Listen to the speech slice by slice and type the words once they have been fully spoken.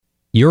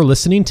You're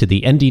listening to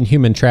the Ending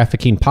Human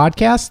Trafficking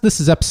podcast. This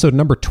is episode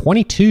number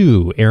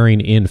 22, airing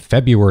in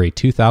February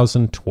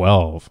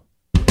 2012.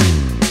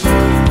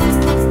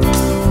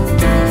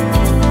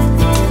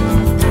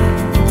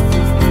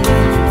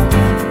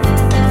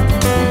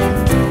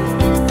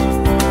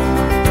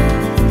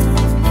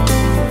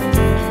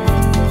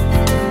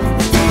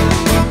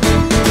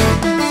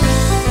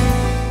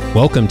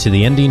 Welcome to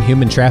the Ending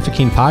Human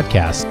Trafficking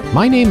podcast.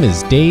 My name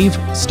is Dave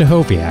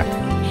Stachowiak.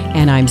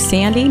 And I'm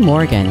Sandy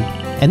Morgan.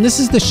 And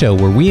this is the show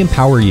where we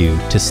empower you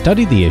to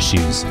study the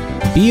issues,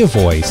 be a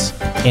voice,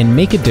 and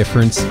make a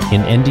difference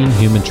in ending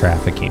human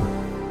trafficking.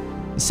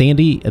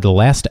 Sandy, at the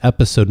last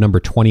episode, number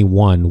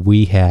 21,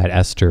 we had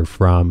Esther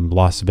from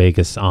Las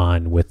Vegas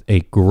on with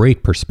a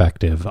great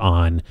perspective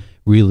on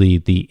really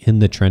the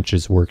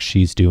in-the-trenches work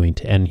she's doing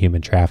to end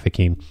human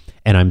trafficking.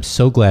 And I'm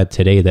so glad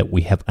today that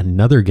we have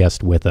another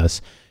guest with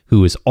us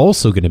who is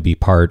also going to be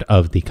part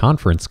of the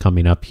conference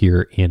coming up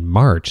here in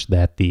March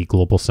that the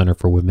Global Center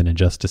for Women and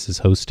Justice is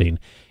hosting.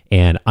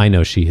 And I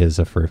know she has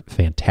a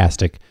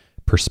fantastic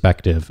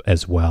perspective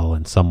as well,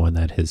 and someone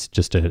that is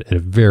just a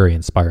very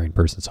inspiring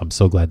person. So I'm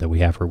so glad that we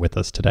have her with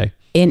us today.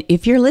 And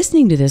if you're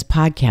listening to this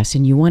podcast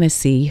and you want to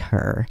see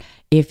her,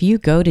 if you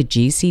go to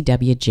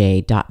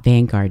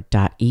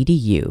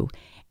gcwj.vanguard.edu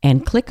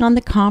and click on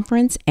the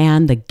conference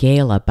and the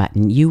gala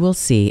button, you will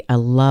see a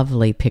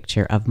lovely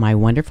picture of my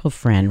wonderful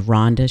friend,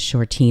 Rhonda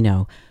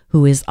Shortino,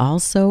 who is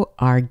also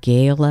our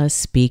gala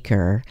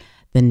speaker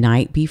the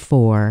night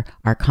before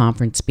our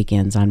conference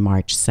begins on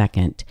March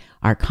 2nd.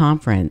 Our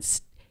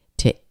conference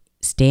to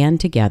stand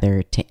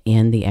together to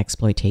end the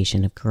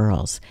exploitation of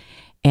girls.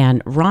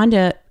 And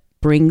Rhonda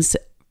brings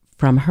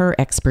from her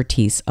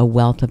expertise a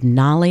wealth of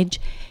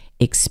knowledge,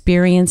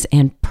 experience,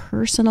 and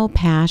personal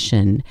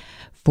passion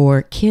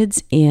for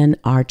kids in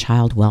our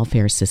child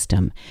welfare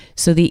system.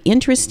 So the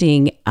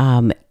interesting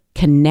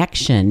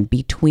connection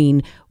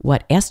between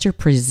what Esther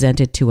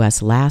presented to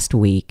us last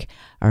week,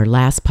 our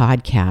last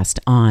podcast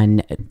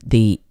on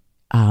the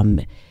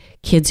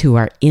kids who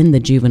are in the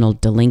juvenile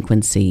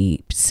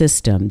delinquency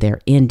system, they're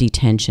in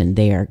detention,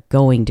 they are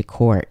going to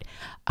court.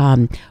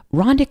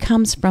 Rhonda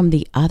comes from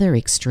the other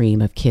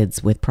extreme of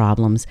kids with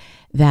problems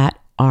that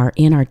are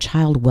in our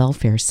child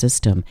welfare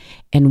system.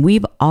 And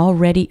we've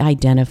already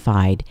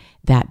identified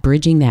that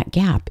bridging that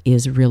gap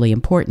is really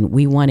important.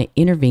 We want to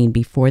intervene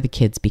before the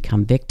kids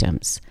become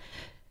victims.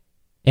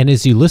 And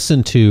as you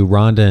listen to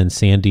Rhonda and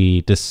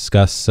Sandy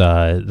discuss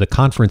the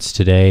conference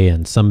today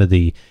and some of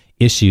the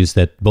issues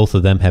that both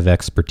of them have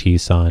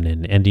expertise on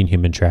in ending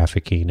human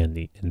trafficking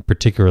and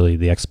particularly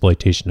the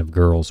exploitation of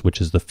girls, which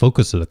is the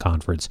focus of the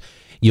conference,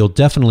 you'll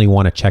definitely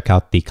want to check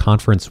out the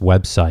conference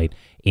website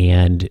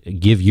and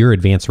give your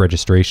advance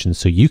registration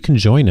so you can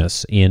join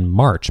us in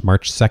March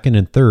 2nd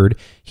and 3rd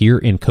here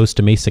in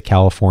Costa Mesa,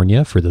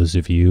 California. For those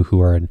of you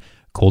who are in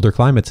colder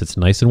climates, it's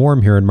nice and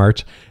warm here in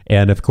March.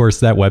 And of course,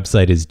 that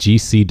website is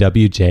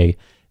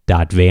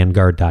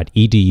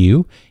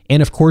gcwj.vanguard.edu.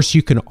 And of course,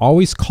 you can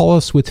always call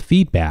us with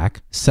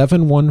feedback,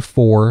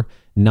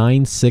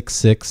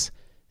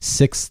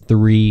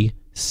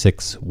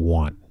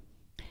 714-966-6361.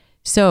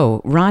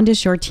 So, Rhonda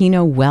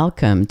Shortino,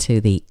 welcome to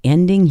the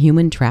Ending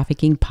Human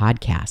Trafficking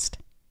podcast.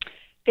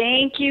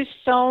 Thank you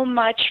so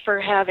much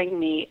for having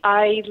me.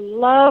 I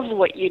love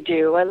what you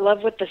do. I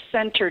love what the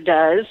center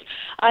does.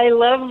 I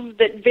love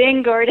that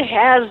Vanguard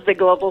has the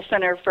Global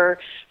Center for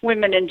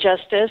Women and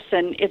Justice,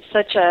 and it's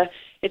such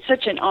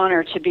an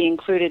honor to be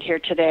included here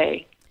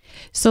today.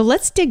 So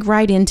let's dig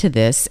right into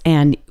this,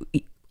 and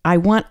I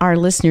want our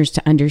listeners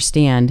to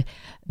understand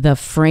the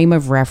frame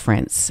of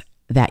reference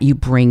that you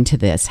bring to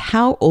this.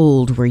 How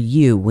old were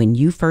you when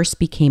you first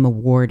became a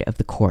ward of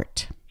the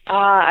court?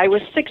 I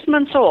was 6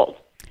 months old.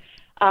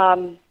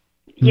 I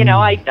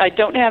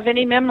don't have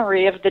any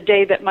memory of the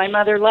day that my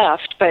mother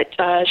left, but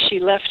she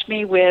left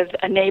me with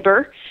a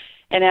neighbor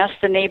and asked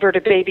the neighbor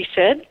to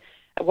babysit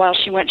while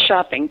she went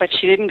shopping. But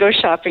she didn't go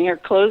shopping. Her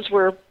clothes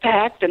were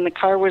packed and the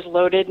car was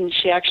loaded, and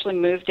she actually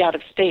moved out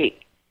of state.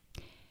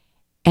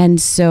 And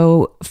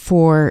so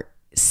for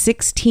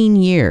 16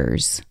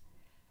 years,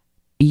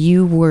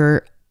 you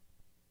were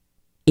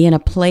in a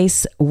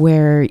place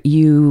where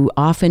you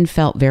often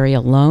felt very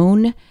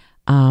alone.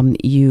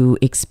 You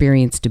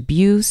experienced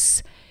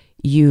abuse.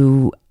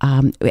 You,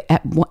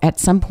 at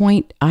some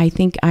point, I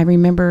think I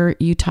remember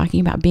you talking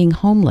about being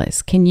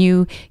homeless. Can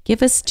you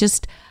give us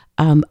just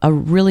a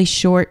really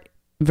short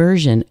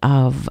version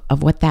of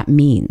what that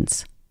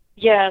means?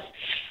 Yes.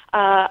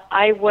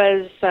 I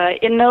was,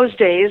 in those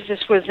days,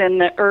 this was in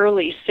the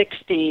early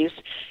 60s,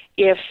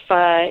 if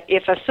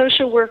a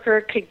social worker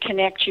could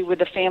connect you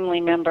with a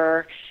family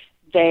member,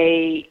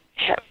 they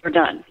were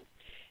done.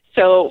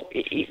 So,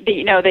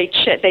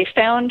 they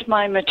found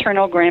my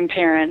maternal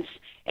grandparents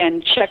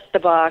and checked the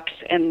box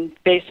and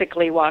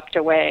basically walked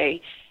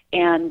away.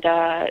 And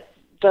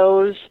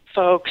those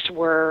folks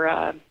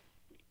were,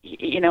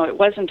 it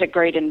wasn't a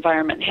great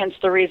environment, hence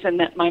the reason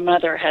that my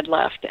mother had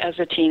left as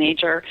a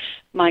teenager.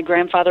 My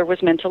grandfather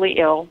was mentally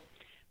ill.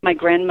 My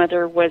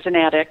grandmother was an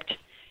addict.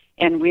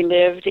 and we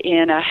lived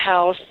in a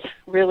house,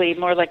 really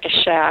more like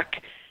a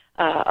shack,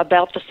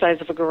 about the size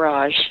of a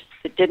garage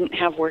that didn't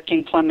have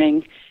working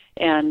plumbing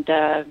and,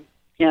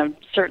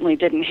 certainly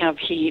didn't have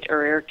heat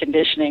or air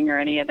conditioning or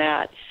any of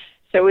that.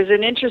 So it was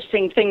an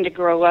interesting thing to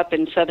grow up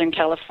in Southern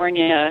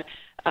California,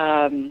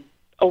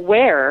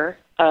 aware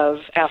of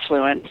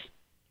affluence,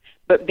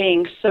 but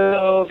being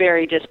so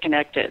very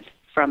disconnected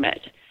from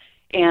it.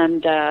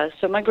 And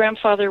so my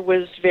grandfather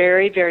was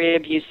very, very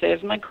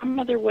abusive. My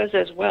grandmother was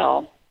as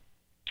well.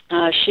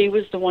 She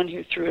was the one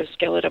who threw a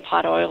skillet of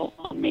hot oil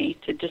on me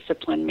to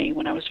discipline me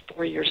when I was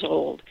 4 years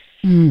old.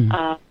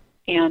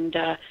 And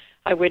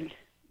I would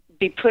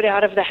be put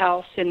out of the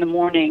house in the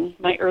morning.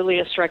 My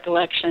earliest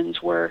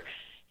recollections were,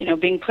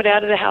 being put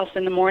out of the house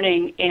in the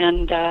morning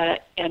and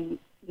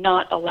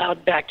not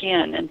allowed back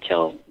in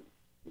until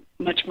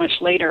much,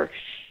 much later.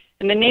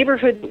 And the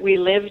neighborhood we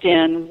lived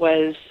in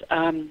was,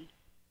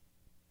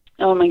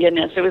 oh my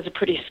goodness, it was a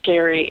pretty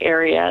scary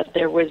area.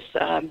 There was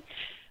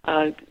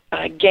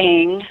a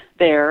gang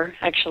there,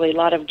 actually a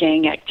lot of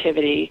gang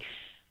activity.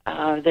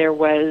 There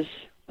was,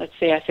 let's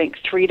see, I think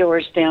 3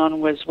 doors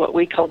down was what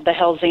we called the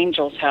Hells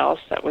Angels house.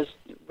 That was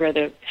where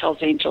the Hells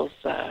Angels,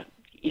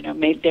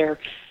 made their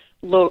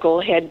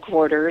local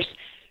headquarters.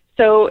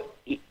 So,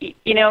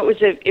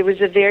 it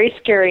was a very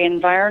scary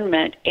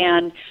environment.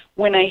 And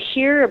when I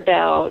hear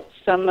about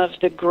some of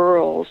the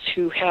girls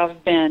who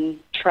have been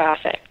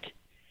trafficked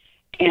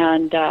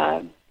and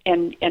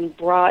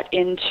brought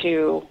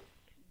into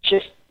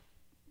just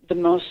the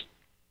most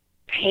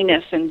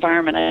heinous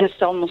environment, I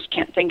just almost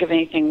can't think of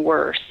anything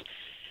worse.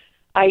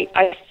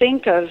 I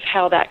think of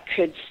how that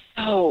could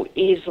so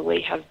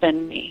easily have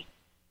been me.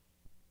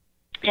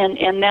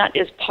 And that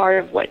is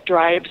part of what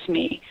drives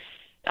me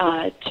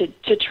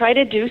to try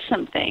to do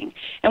something.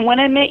 And when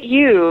I met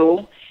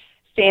you,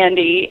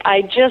 Sandy,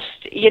 I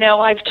just,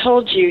 I've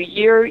told you,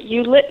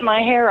 you lit my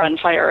hair on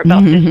fire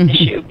about this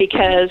issue,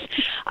 because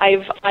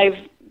I've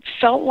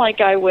felt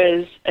like I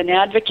was an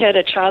advocate,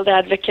 a child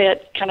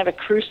advocate, kind of a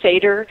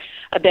crusader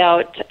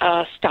about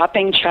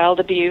stopping child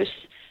abuse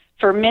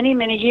for many,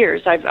 many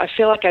years. I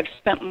feel like I've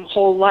spent my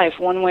whole life,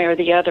 one way or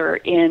the other,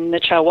 in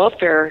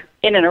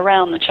and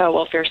around the child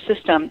welfare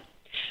system.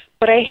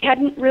 But I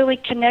hadn't really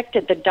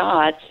connected the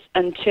dots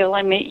until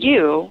I met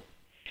you,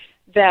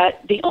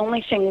 that the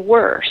only thing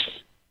worse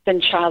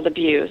than child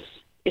abuse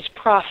is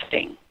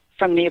profiting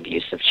from the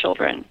abuse of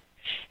children.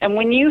 And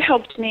when you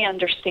helped me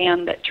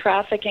understand that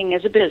trafficking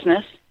is a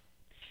business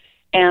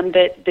and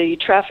that the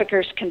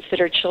traffickers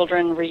consider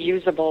children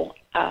reusable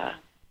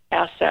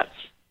assets,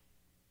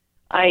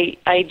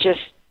 I just,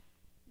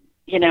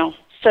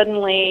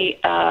 suddenly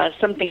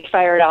something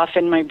fired off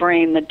in my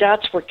brain. The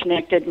dots were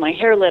connected, my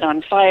hair lit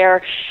on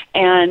fire,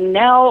 and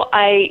now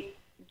I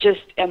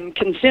just am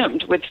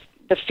consumed with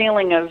the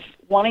feeling of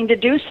wanting to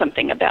do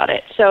something about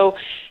it. So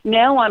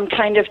now I'm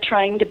kind of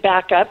trying to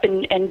back up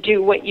and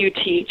do what you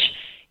teach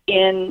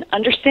in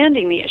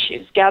understanding the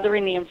issues,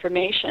 gathering the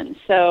information.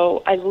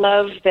 So I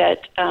love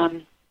that,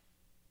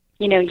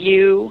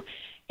 you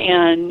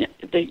and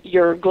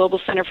your Global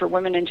Center for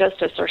Women and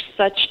Justice are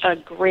such a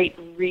great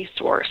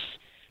resource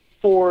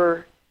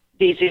for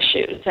these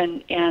issues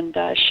and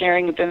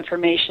sharing of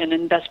information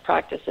and best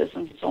practices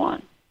and so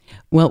on.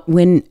 Well,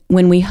 when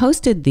we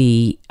hosted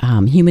the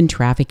Human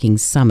Trafficking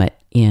Summit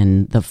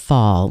in the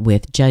fall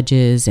with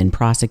judges and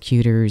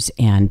prosecutors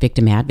and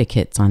victim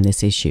advocates on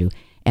this issue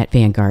at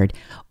Vanguard,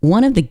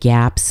 one of the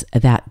gaps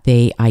that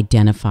they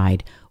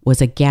identified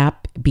was a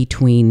gap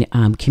between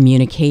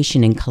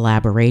communication and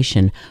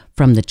collaboration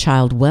from the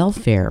child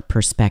welfare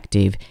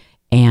perspective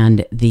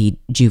and the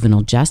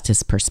juvenile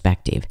justice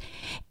perspective.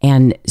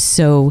 And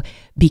so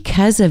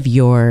because of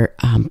your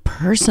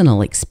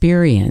personal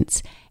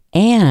experience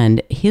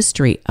and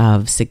history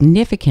of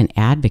significant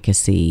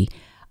advocacy,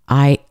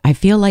 I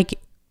feel like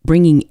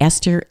bringing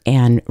Esther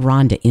and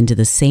Rhonda into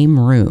the same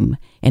room.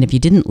 And if you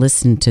didn't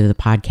listen to the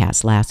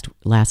podcast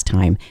last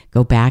time,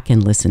 go back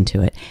and listen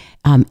to it.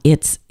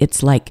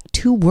 It's like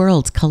two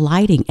worlds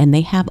colliding, and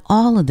they have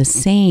all of the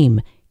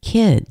same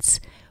kids.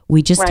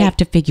 We just have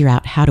to figure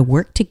out how to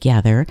work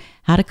together,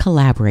 how to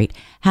collaborate,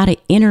 how to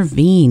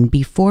intervene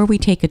before we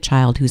take a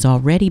child who's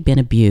already been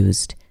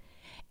abused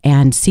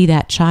and see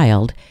that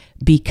child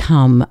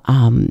become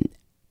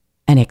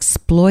an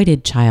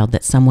exploited child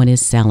that someone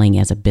is selling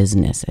as a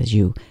business, as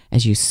you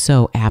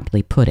so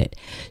aptly put it.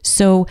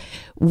 So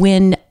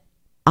when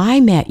I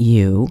met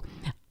you,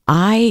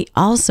 my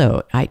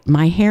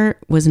hair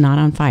was not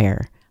on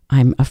fire.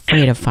 I'm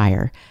afraid of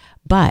fire,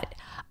 but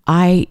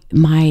I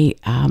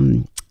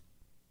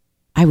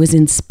was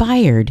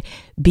inspired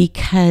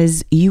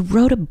because you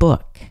wrote a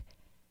book,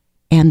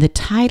 and the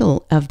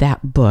title of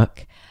that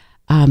book,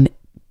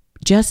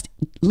 just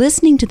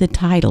listening to the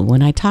title,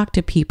 when I talk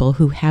to people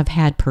who have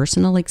had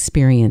personal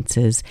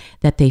experiences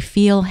that they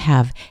feel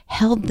have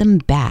held them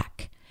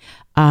back,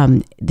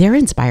 they're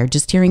inspired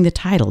just hearing the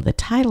title. The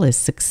title is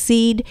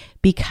Succeed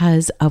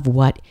Because of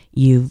What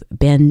You've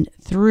Been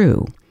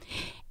Through.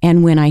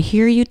 And when I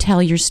hear you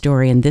tell your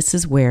story, and this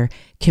is where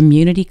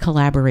community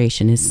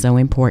collaboration is so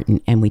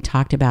important, and we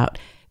talked about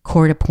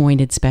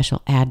court-appointed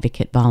special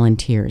advocate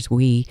volunteers.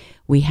 We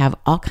have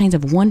all kinds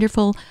of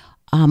wonderful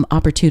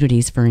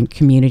opportunities for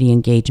community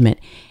engagement.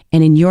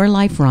 And in your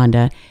life,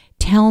 Rhonda,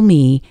 tell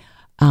me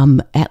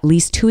at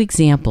least 2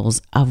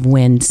 examples of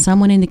when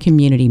someone in the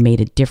community made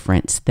a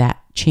difference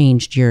that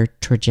changed your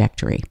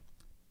trajectory.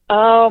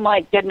 Oh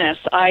my goodness,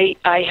 I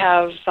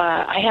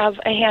have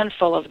a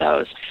handful of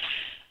those.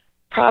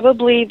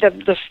 Probably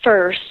the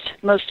first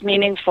most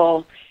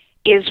meaningful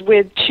is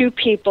with 2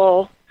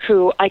 people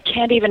who I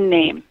can't even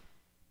name.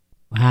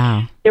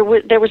 Wow. There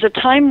was a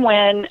time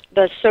when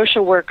the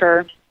social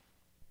worker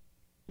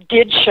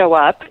did show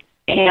up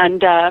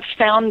and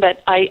found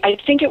that I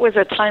think it was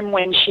a time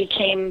when she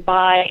came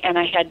by and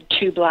I had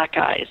 2 black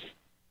eyes.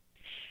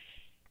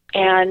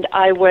 And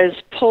I was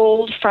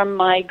pulled from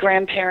my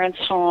grandparents'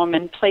 home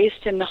and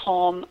placed in the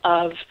home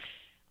of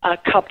a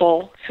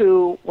couple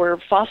who were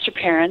foster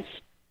parents.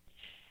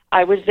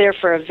 I was there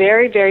for a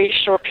very, very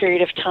short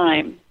period of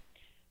time,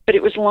 but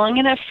it was long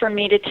enough for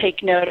me to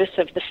take notice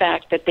of the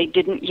fact that they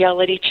didn't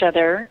yell at each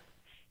other,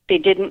 they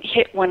didn't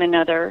hit one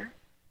another.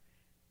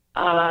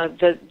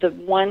 The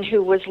one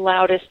who was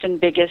loudest and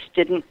biggest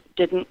didn't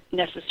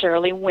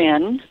necessarily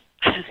win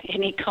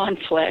any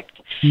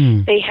conflict.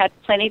 They had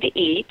plenty to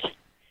eat,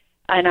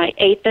 and I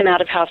ate them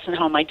out of house and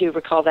home. I do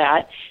recall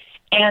that.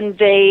 And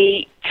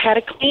they had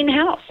a clean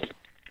house,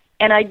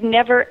 and I'd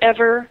never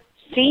ever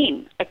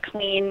seen a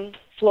clean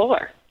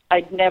floor.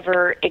 I'd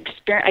never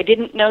experienced. I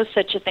didn't know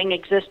such a thing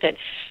existed.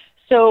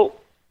 So,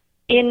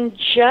 in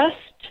just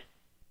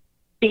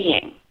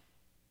being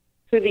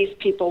who these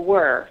people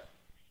were,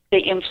 they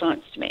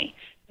influenced me.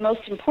 The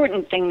most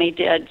important thing they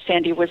did,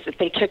 Sandy, was that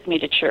they took me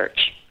to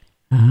church.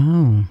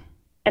 Oh.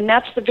 And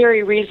that's the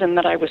very reason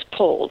that I was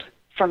pulled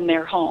from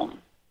their home.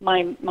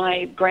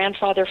 My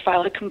grandfather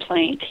filed a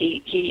complaint.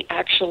 He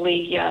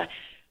actually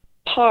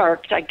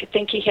parked. I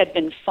think he had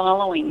been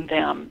following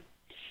them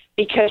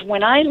because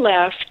when I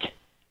left,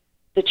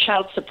 the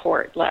child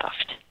support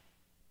left.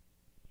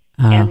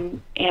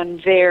 And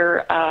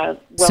their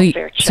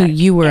welfare check. So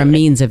you were a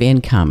means of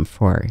income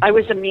for... I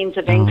was a means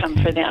of income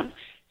for them.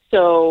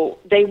 So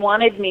they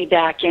wanted me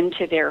back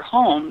into their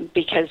home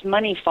because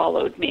money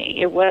followed me.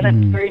 It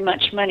wasn't very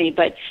much money,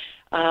 but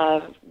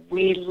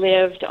we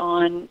lived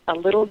on a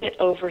little bit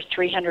over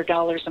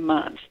 $300 a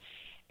month.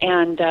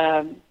 And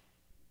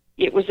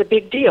it was a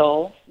big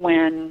deal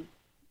when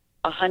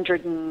I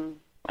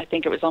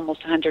think it was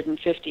almost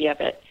 150 of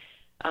it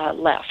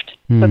left.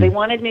 So they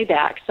wanted me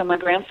back. So my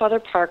grandfather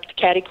parked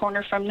catty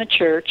corner from the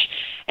church,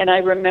 and I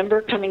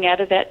remember coming out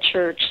of that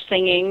church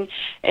singing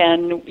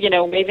and,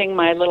 waving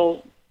my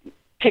little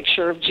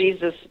picture of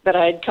Jesus that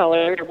I'd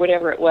colored or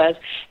whatever it was,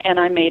 and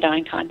I made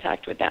eye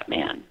contact with that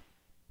man.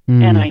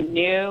 And I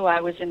knew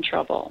I was in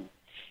trouble.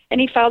 And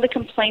he filed a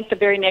complaint the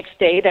very next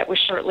day. That was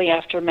shortly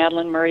after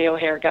Madalyn Murray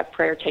O'Hair got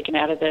prayer taken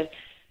out of the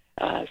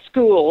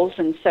schools,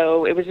 and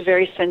so it was a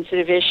very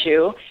sensitive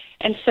issue.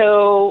 And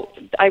so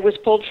I was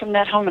pulled from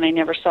that home, and I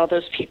never saw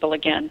those people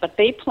again. But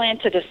they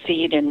planted a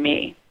seed in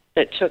me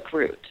that took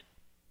root,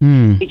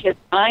 because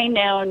I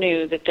now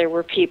knew that there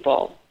were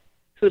people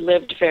who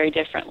lived very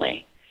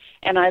differently.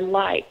 And I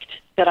liked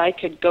that I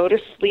could go to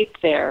sleep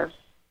there,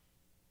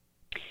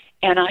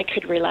 and I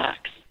could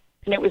relax.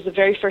 And it was the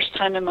very first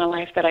time in my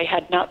life that I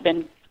had not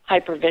been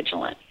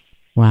hypervigilant.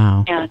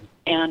 Wow.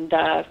 And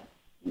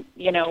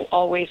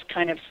always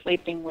kind of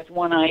sleeping with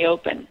one eye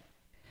open,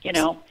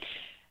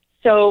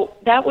 So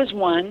that was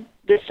one.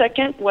 The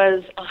second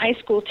was a high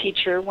school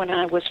teacher when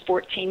I was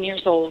 14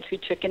 years old who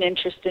took an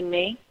interest in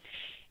me.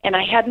 And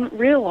I hadn't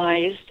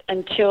realized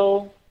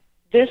until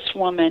this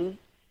woman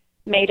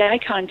made eye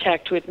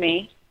contact with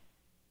me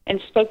and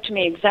spoke to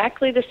me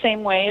exactly the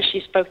same way as she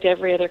spoke to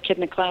every other kid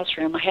in the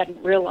classroom. I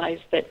hadn't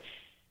realized that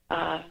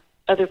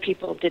other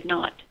people did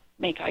not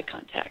make eye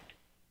contact.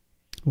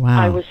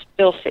 Wow. I was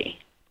filthy.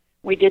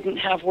 We didn't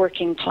have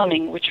working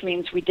plumbing, which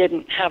means we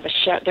didn't have a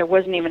shower. There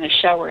wasn't even a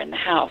shower in the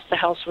house. The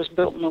house was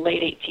built in the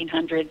late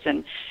 1800s,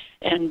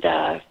 and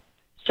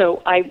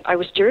so I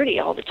was dirty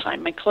all the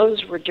time. My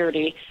clothes were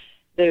dirty.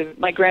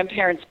 My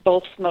grandparents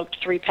both smoked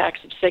 3 packs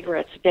of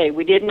cigarettes a day.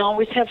 We didn't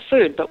always have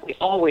food, but we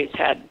always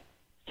had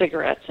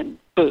cigarettes and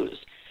booze.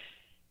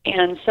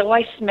 And so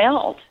I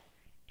smelled,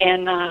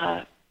 and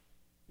I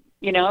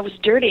was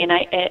dirty, and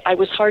I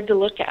was hard to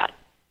look at.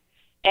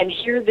 And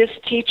here this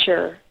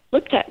teacher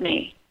looked at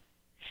me,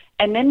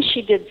 and then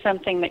she did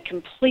something that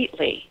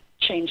completely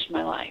changed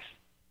my life,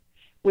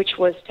 which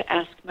was to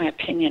ask my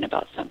opinion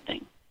about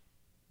something.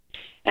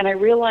 And I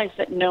realized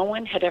that no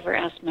one had ever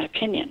asked my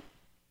opinion.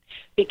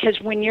 Because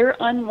when you're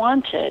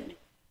unwanted,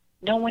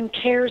 no one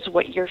cares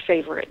what your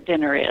favorite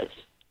dinner is,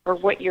 or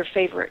what your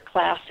favorite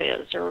class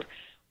is, or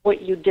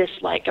what you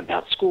dislike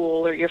about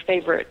school, or your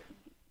favorite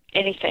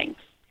anything.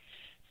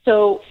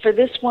 So for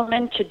this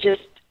woman to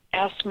just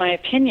ask my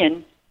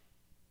opinion,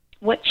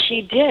 what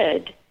she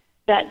did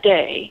that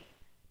day,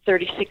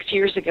 36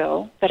 years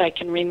ago, that I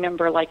can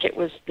remember like it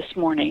was this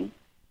morning,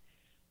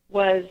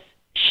 was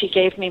she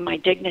gave me my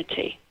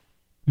dignity.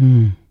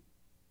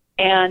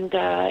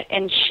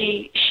 And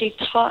she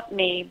taught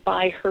me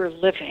by her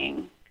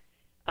living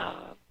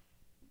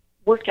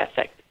work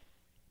ethic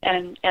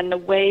and the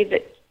way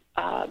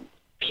that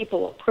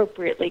people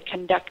appropriately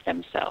conduct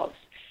themselves.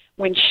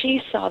 When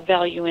she saw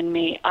value in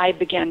me, I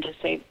began to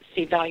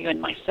see value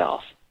in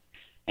myself.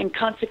 And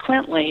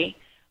consequently,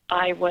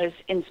 I was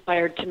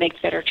inspired to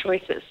make better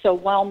choices. So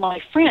while my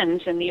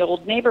friends in the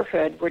old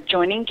neighborhood were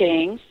joining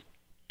gangs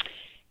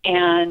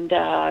and,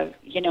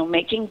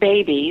 making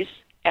babies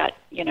at,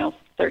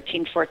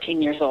 13,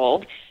 14 years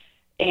old,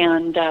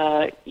 and,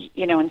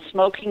 and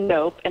smoking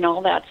dope and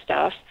all that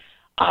stuff,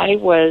 I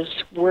was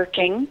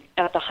working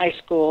at the high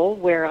school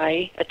where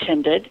I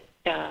attended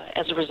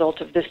as a result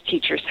of this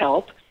teacher's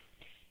help.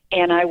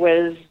 And I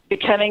was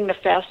becoming the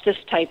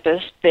fastest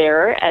typist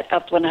there at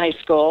Upland High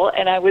School,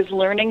 and I was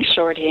learning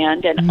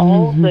shorthand and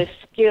all the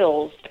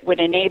skills that would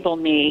enable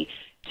me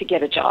to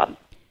get a job.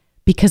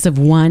 Because of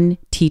one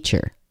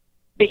teacher.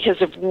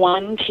 Because of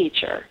one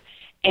teacher.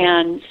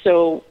 And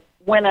so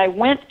when I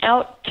went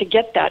out to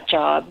get that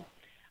job,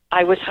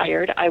 I was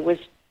hired. I was,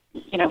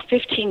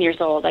 15 years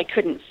old. I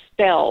couldn't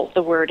spell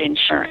the word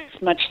insurance,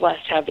 much less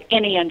have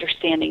any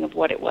understanding of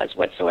what it was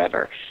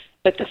whatsoever.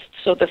 But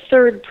the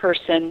third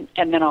person,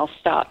 and then I'll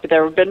stop.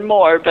 There have been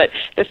more, but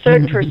the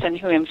third person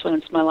who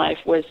influenced my life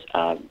was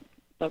a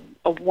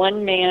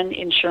one-man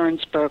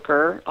insurance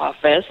broker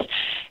office.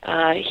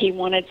 He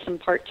wanted some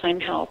part-time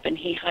help, and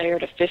he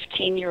hired a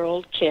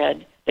 15-year-old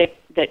kid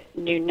that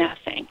knew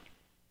nothing.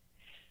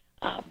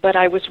 But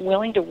I was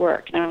willing to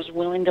work, and I was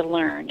willing to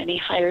learn, and he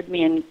hired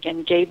me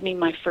and gave me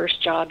my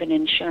first job in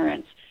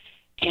insurance.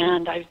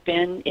 And I've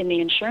been in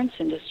the insurance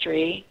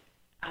industry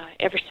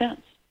ever since.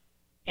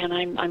 And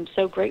I'm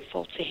so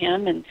grateful to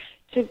him and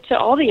to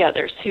all the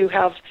others who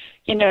have,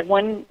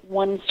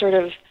 one sort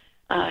of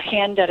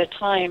hand at a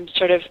time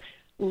sort of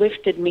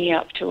lifted me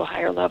up to a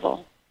higher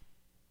level.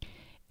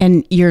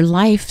 And your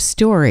life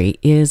story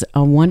is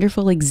a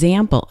wonderful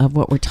example of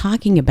what we're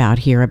talking about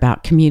here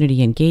about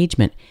community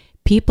engagement.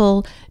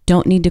 People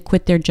don't need to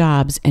quit their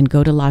jobs and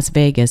go to Las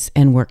Vegas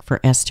and work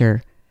for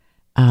Esther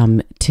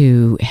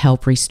to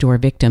help restore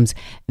victims.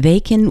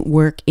 They can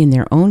work in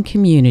their own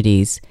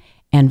communities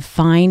and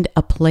find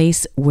a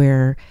place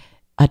where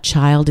a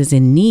child is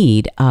in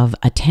need of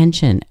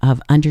attention,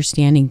 of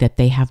understanding that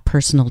they have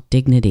personal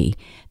dignity,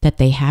 that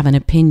they have an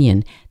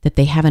opinion, that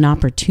they have an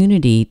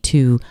opportunity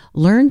to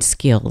learn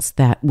skills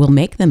that will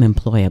make them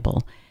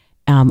employable.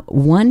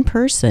 One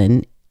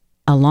person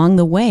along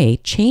the way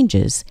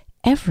changes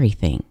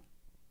everything.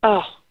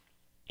 Oh,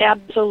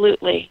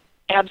 absolutely.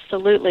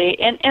 Absolutely.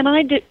 And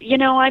I did,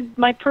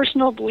 my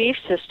personal belief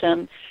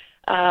system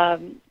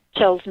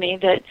tells me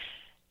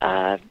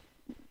that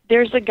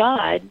there's a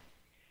God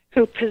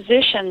who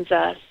positions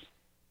us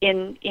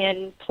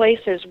in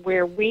places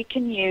where we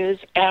can use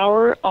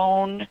our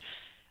own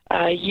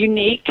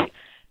unique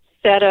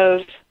set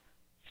of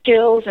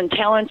skills and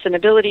talents and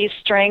abilities,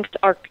 strengths,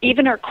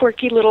 even our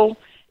quirky little,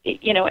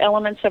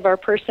 elements of our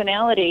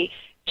personality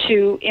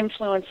to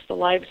influence the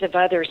lives of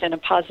others in a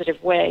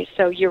positive way.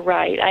 So you're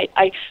right.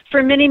 I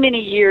for many, many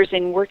years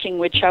in working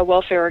with child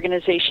welfare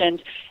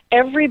organizations,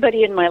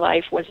 everybody in my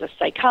life was a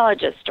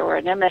psychologist or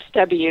an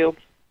MSW,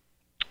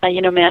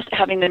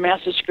 having their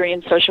master's degree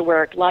in social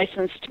work,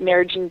 licensed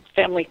marriage and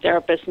family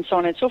therapist, and so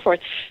on and so forth.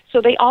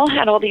 So they all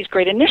had all these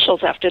great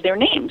initials after their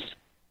names.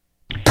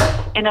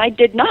 And I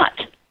did not.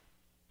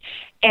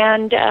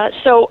 And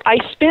so I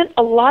spent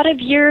a lot of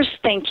years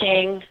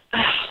thinking,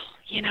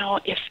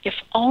 if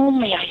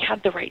only I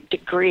had the right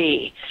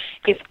degree,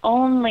 if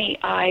only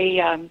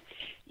I,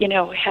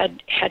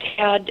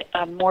 had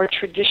a more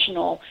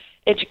traditional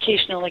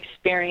educational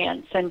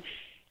experience. And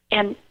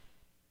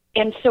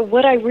so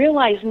what I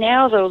realize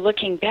now, though,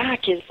 looking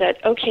back, is that,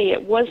 okay,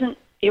 it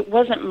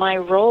wasn't my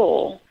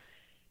role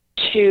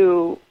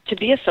to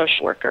be a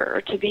social worker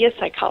or to be a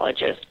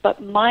psychologist,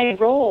 but my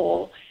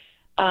role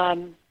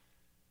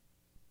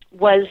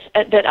was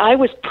that I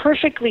was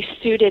perfectly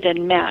suited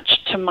and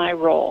matched to my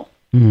role,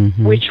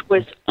 which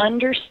was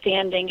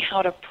understanding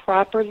how to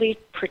properly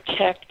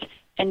protect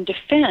and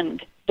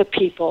defend the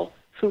people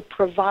who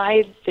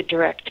provide the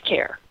direct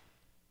care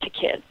to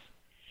kids.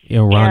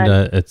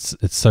 Rhonda, it's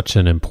such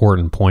an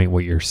important point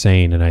what you're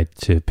saying, and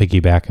to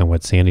piggyback on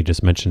what Sandy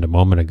just mentioned a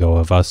moment ago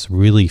of us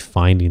really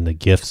finding the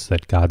gifts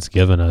that God's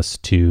given us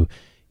to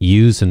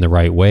use in the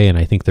right way. And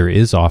I think there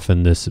is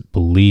often this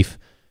belief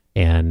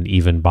and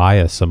even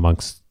bias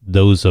amongst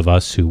those of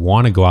us who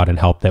want to go out and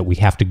help that we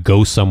have to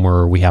go somewhere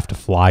or we have to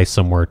fly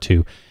somewhere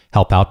to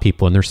help out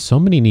people. And there's so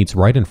many needs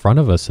right in front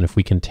of us. And if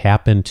we can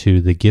tap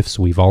into the gifts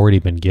we've already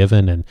been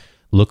given and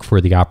look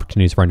for the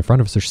opportunities right in front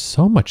of us, there's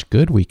so much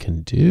good we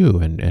can do.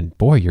 And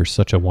boy, you're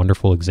such a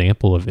wonderful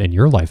example in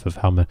your life of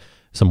how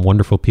some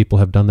wonderful people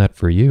have done that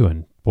for you.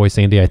 And boy,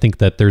 Sandy, I think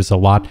that there's a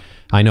lot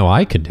I know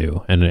I can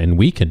do and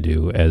we can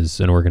do as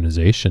an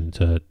organization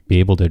to be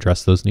able to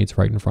address those needs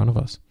right in front of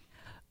us.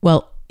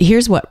 Well,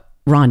 here's what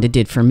Rhonda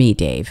did for me,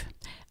 Dave.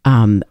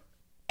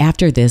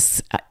 After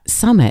this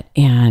summit,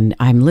 and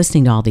I'm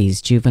listening to all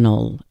these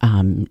juvenile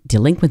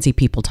delinquency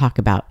people talk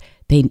about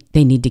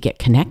they need to get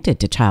connected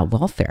to child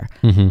welfare.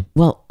 Mm-hmm.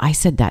 Well, I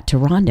said that to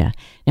Rhonda.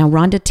 Now,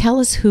 Rhonda, tell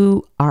us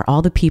who are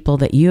all the people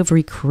that you have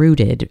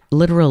recruited,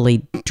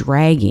 literally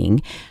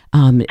dragging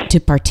to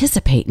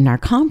participate in our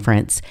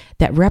conference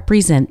that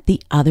represent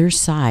the other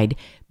side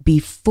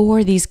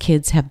before these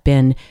kids have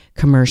been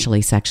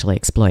commercially sexually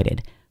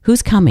exploited.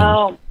 Who's coming?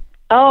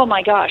 Oh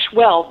my gosh.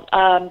 Well,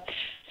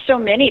 so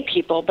many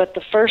people, but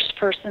the first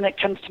person that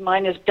comes to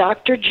mind is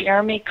Dr.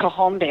 Jeremy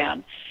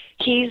Cahomban.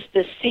 He's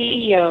the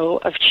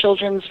CEO of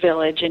Children's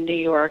Village in New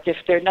York. If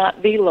they're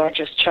not the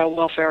largest child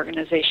welfare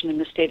organization in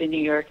the state of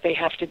New York, they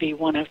have to be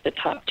one of the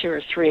top 2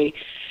 or 3.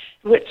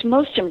 What's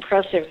most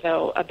impressive,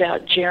 though,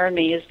 about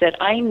Jeremy is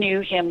that I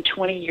knew him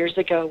 20 years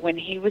ago when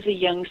he was a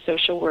young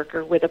social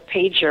worker with a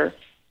pager.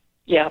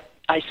 Yeah,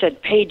 I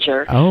said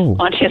pager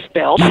on his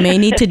belt. You may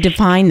need to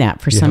define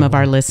that for some of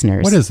our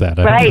listeners. What is that?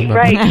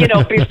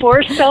 Right.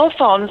 Before cell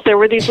phones, there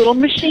were these little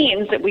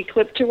machines that we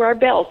clipped to our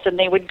belts, and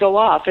they would go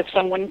off if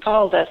someone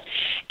called us.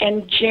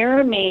 And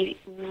Jeremy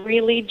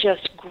really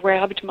just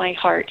grabbed my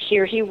heart.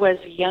 Here he was,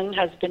 a young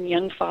husband,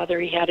 young father.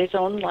 He had his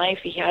own life.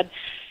 He had,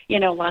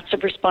 lots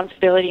of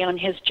responsibility on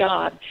his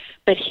job.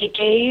 But he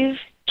gave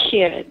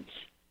kids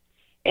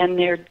and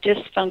their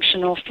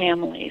dysfunctional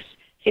families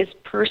his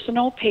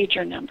personal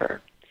pager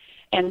number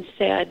and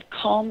said,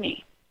 call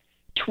me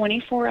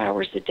 24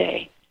 hours a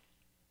day.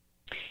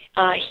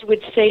 He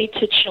would say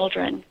to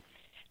children,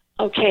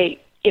 okay,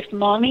 if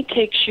mommy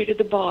takes you to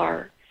the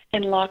bar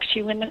and locks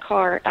you in the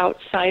car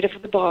outside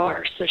of the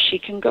bar so she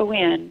can go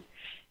in,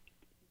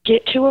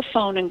 get to a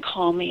phone and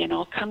call me and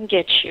I'll come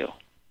get you.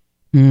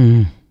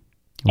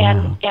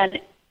 Wow. And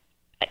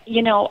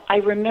I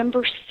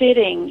remember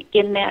sitting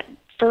in that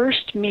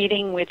first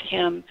meeting with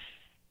him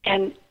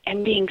and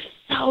being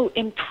so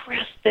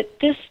impressed that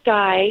this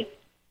guy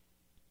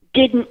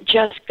didn't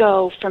just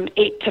go from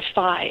 8 to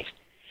 5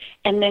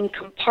 and then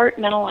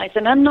compartmentalize.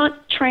 And I'm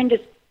not trying to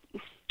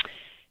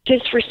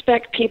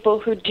disrespect people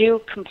who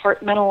do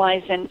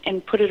compartmentalize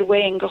and put it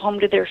away and go home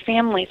to their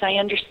families. I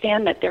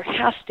understand that there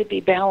has to be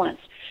balance.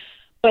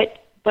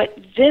 But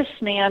this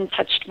man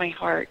touched my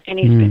heart, and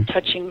he's been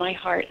touching my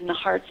heart and the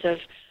hearts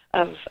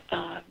of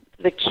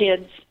the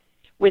kids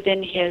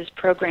within his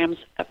programs,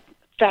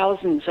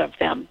 thousands of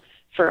them,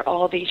 for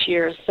all these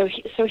years.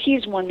 So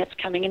he's one that's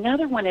coming.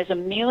 Another one is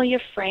Amelia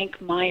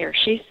Frank Meyer.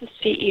 She's the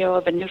CEO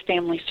of A New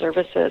Family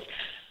Services.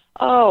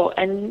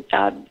 And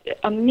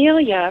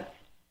Amelia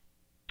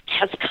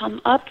has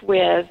come up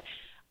with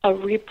a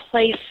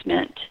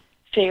replacement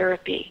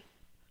therapy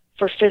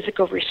for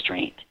physical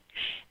restraint.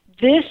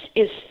 This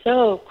is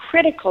so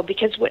critical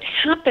because what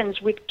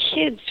happens with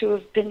kids who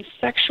have been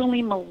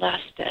sexually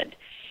molested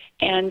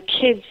and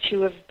kids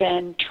who have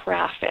been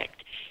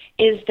trafficked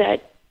is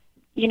that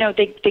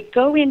they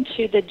go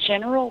into the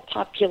general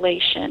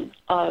population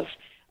of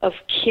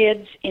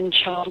kids in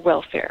child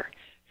welfare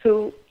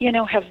who,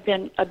 have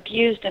been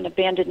abused and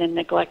abandoned and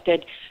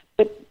neglected,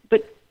 but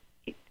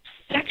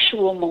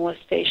sexual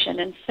molestation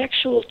and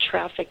sexual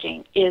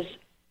trafficking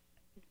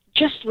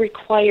just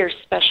requires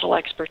special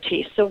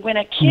expertise. So when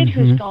a kid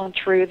who's gone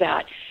through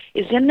that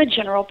is in the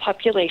general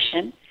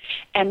population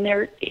and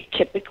they're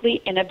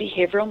typically in a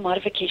behavioral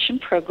modification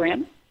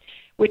program,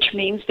 which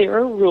means there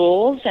are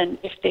rules, and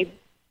if they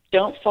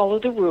don't follow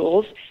the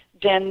rules,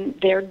 then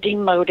they're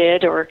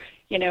demoted or,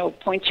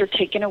 points are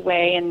taken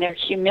away and they're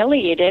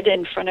humiliated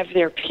in front of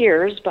their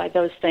peers by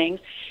those things.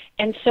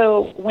 And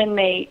so when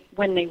they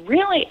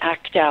really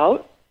act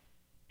out,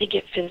 they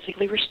get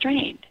physically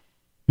restrained.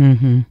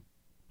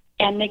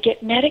 And they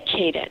get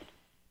medicated.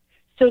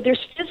 So there's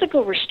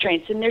physical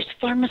restraints and there's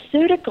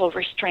pharmaceutical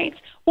restraints.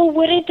 Well,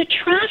 what did the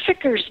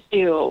traffickers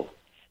do?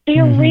 They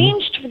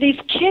arranged for these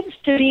kids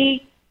to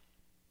be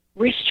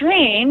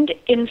restrained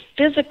in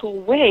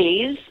physical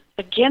ways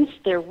against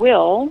their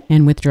will.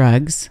 And with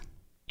drugs.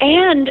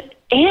 And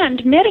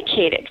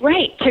medicated,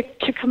 right,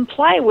 to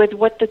comply with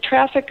what the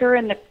trafficker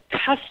and the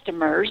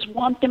customers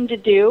want them to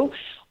do,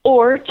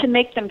 or to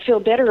make them feel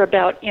better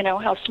about,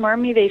 how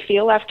smarmy they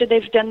feel after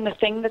they've done the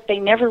thing that they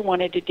never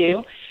wanted to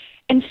do.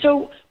 And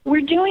so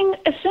we're doing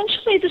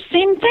essentially the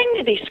same thing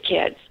to these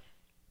kids.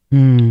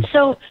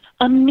 So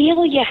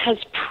Amelia has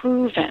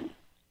proven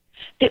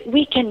that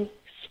we can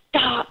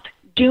stop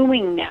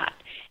doing that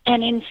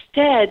and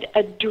instead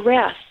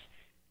address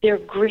their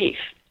grief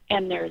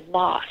and their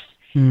loss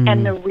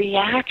and the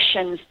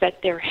reactions that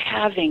they're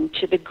having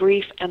to the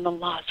grief and the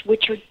loss,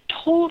 which are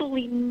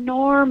totally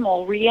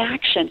normal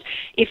reactions.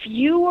 If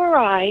you or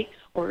I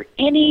or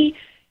any,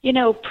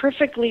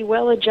 perfectly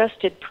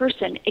well-adjusted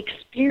person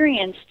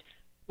experienced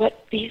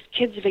what these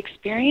kids have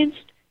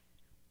experienced,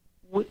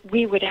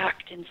 we would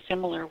act in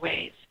similar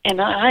ways. And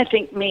I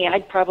think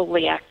I'd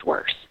probably act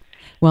worse.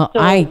 Well,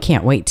 I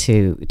can't wait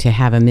to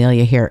have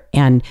Amelia here.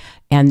 And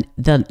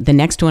the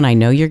next one I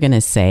know you're going to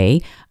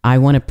say, I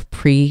want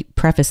to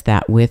preface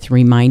that with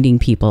reminding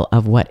people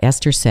of what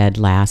Esther said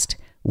last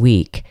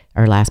week,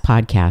 or last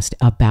podcast,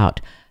 about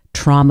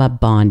trauma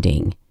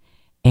bonding.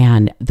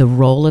 and the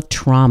role of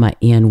trauma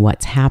in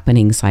what's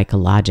happening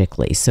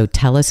psychologically. So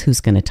tell us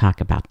who's going to talk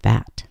about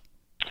that.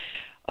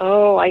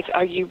 Oh,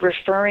 are you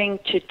referring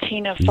to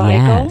Tina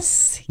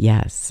Feigl?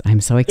 Yes. I'm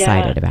so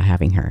excited about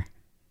having her.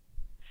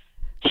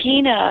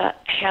 Tina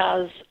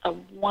has a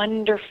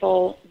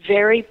wonderful,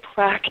 very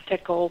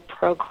practical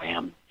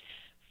program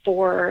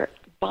for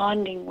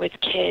bonding with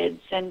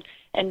kids and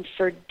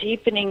for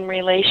deepening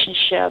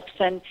relationships,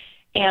 and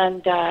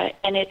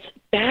it's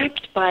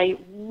backed by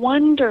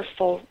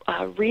wonderful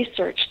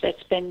research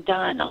that's been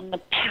done on the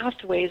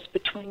pathways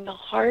between the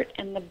heart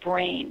and the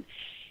brain,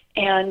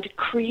 and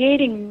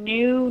creating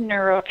new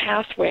neural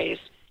pathways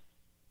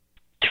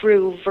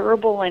through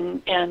verbal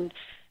and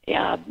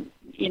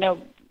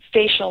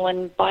facial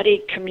and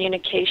body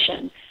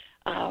communication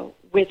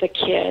with a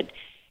kid.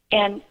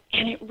 And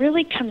it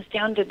really comes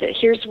down to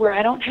here's where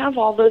I don't have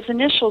all those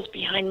initials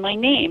behind my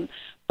name,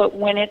 but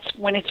when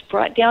it's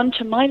brought down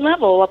to my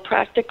level, a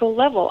practical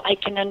level, I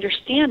can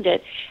understand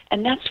it.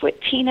 And that's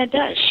what Tina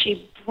does.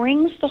 She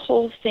brings the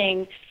whole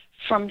thing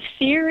from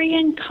theory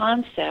and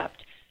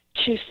concept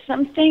to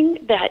something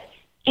that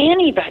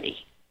anybody,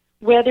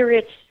 whether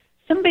it's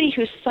somebody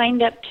who's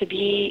signed up to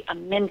be a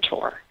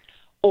mentor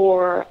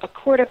or a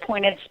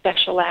court-appointed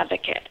special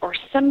advocate, or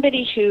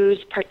somebody who's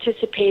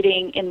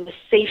participating in the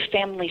Safe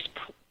Families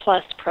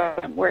Plus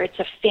program, where it's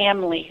a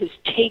family who's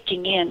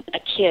taking in a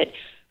kid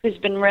who's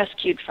been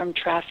rescued from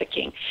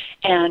trafficking,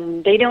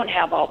 and they don't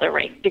have all the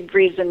right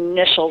degrees and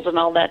initials and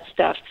all that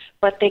stuff,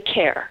 but they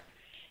care.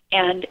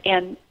 And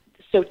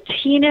so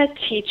Tina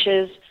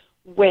teaches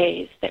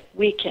ways that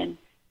we can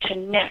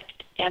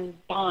connect and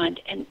bond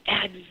and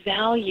add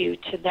value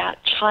to that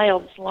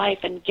child's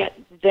life and get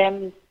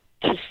them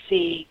to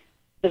see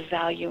the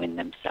value in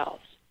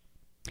themselves.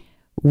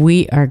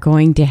 We are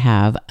going to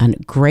have a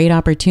great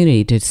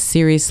opportunity to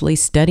seriously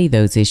study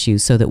those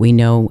issues so that we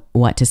know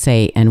what to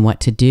say and what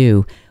to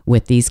do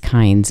with these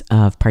kinds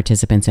of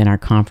participants in our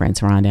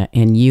conference, Rhonda.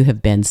 And you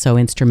have been so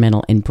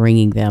instrumental in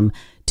bringing them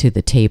to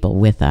the table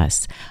with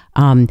us.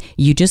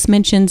 You just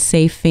mentioned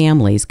Safe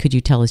Families. Could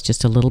you tell us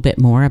just a little bit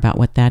more about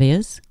what that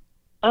is?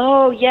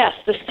 Oh, yes.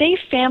 The Safe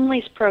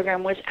Families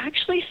program was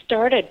actually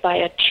started by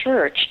a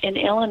church in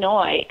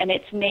Illinois, and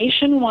it's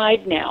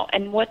nationwide now.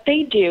 And what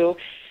they do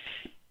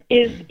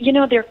is,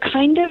 they're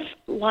kind of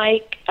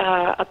like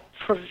a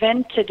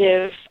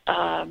preventative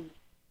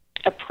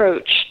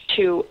approach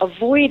to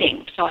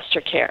avoiding foster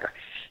care.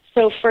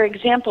 So, for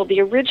example, the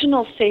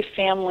original Safe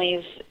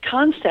Families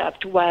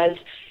concept was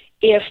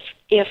if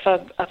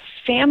a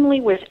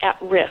family was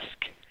at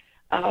risk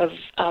of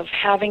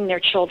having their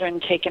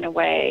children taken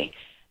away,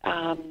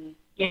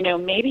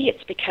 maybe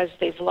it's because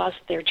they've lost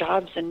their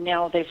jobs and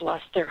now they've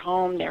lost their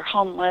home, they're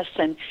homeless,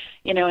 and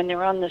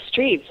they're on the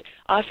streets.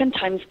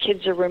 Oftentimes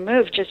kids are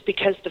removed just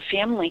because the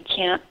family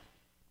can't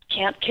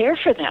care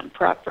for them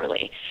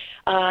properly.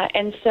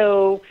 And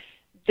so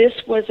this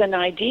was an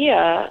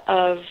idea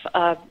of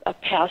a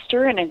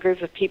pastor and a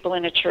group of people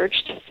in a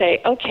church to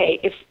say, okay,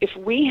 if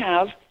we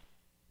have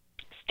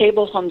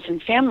stable homes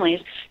and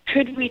families,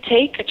 could we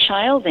take a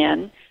child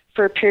in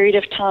for a period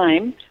of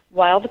time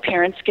while the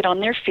parents get on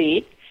their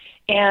feet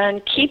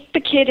and keep the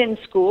kid in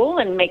school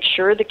and make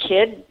sure the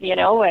kid,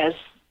 has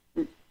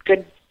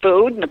good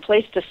food and a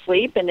place to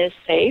sleep and is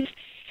safe.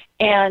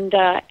 And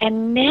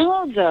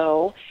now,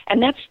 though,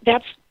 and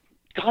that's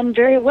gone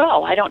very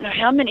well. I don't know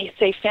how many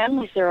Safe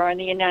Families there are in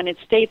the United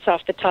States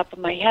off the top of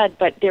my head,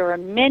 but there are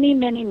many,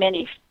 many,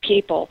 many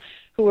people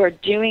who are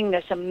doing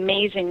this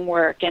amazing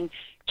work and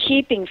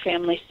keeping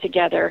families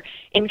together.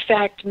 In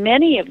fact,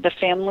 many of the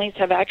families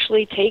have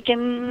actually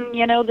taken,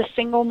 the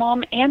single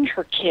mom and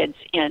her kids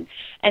in,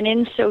 and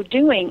in so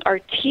doing are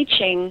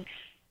teaching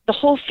the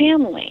whole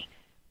family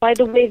by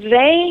the way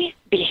they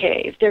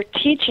behave. They're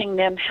teaching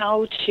them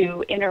how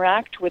to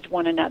interact with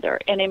one another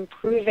and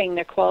improving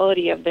the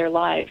quality of their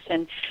lives,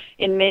 and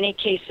in many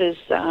cases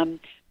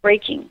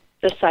breaking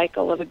the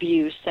cycle of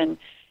abuse and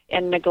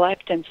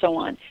neglect and so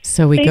on.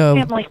 So we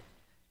go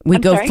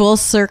full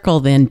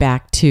circle then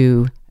back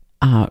to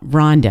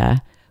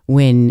Rhonda,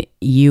 when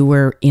you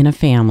were in a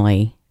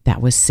family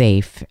that was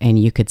safe and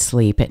you could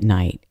sleep at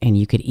night and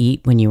you could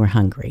eat when you were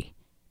hungry.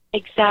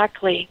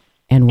 Exactly.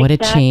 And what a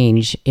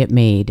change it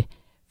made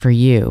for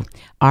you.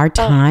 Our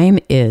time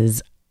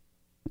is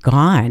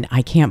gone.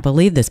 I can't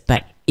believe this,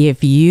 but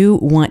if you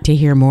want to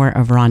hear more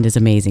of Rhonda's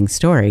amazing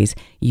stories,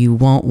 you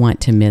won't want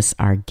to miss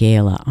our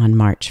gala on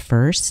March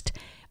 1st.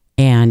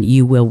 And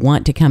you will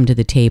want to come to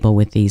the table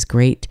with these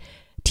great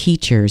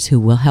teachers who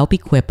will help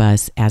equip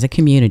us as a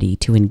community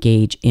to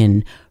engage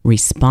in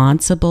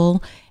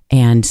responsible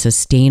and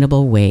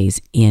sustainable ways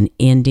in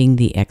ending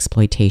the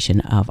exploitation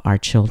of our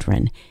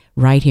children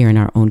right here in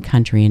our own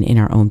country and in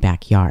our own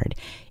backyard.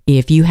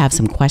 If you have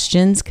some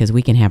questions, because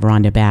we can have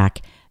Rhonda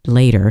back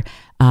later,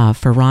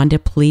 for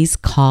Rhonda, please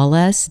call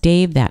us.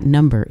 Dave, that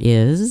number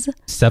is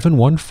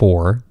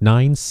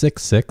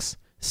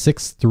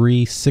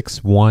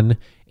 714-966-6361.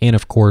 And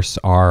of course,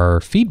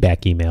 our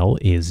feedback email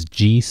is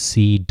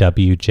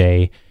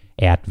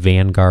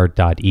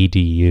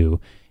gcwj@vanguard.edu.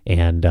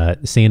 And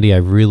Sandy,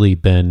 I've really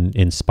been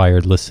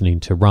inspired listening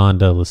to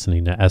Rhonda,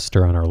 listening to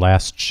Esther on our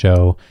last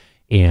show,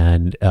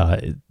 and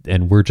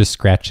we're just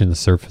scratching the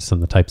surface on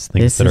the types of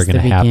things that are going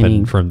to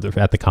happen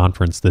at the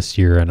conference this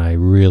year. And I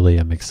really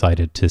am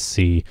excited to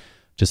see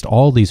just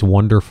all these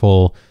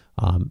wonderful,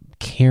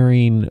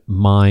 caring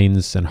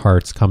minds and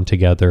hearts come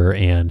together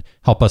and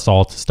help us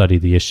all to study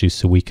the issues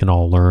so we can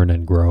all learn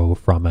and grow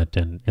from it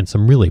in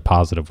some really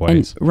positive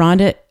ways. And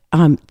Rhonda,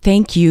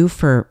 thank you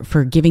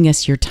for giving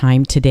us your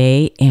time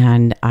today,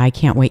 and I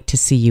can't wait to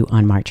see you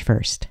on March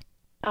 1st.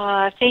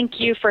 Thank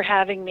you for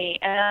having me,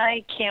 and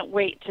I can't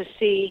wait to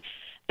see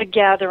the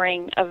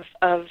gathering of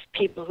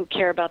people who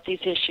care about these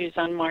issues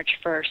on March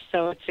 1st,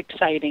 so it's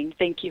exciting.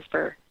 Thank you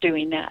for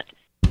doing that.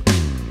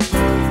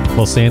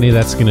 Well, Sandy,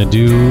 that's going to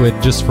do it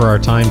just for our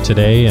time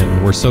today,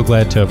 and we're so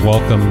glad to have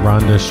welcomed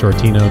Rhonda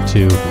Shortino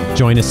to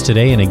join us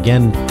today. And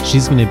again,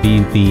 she's going to be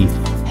the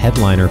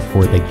headliner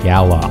for the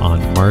gala on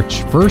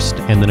March 1st,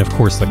 and then, of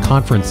course, the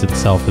conference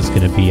itself is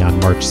going to be on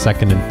March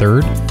 2nd and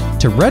 3rd.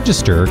 To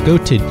register, go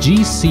to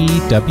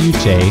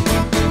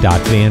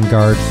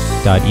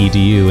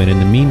gcwj.vanguard.edu. And in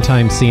the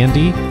meantime,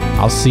 Sandy,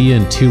 I'll see you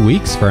in 2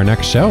 weeks for our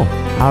next show.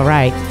 All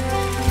right.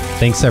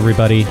 Thanks,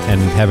 everybody,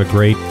 and have a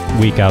great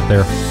week out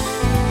there.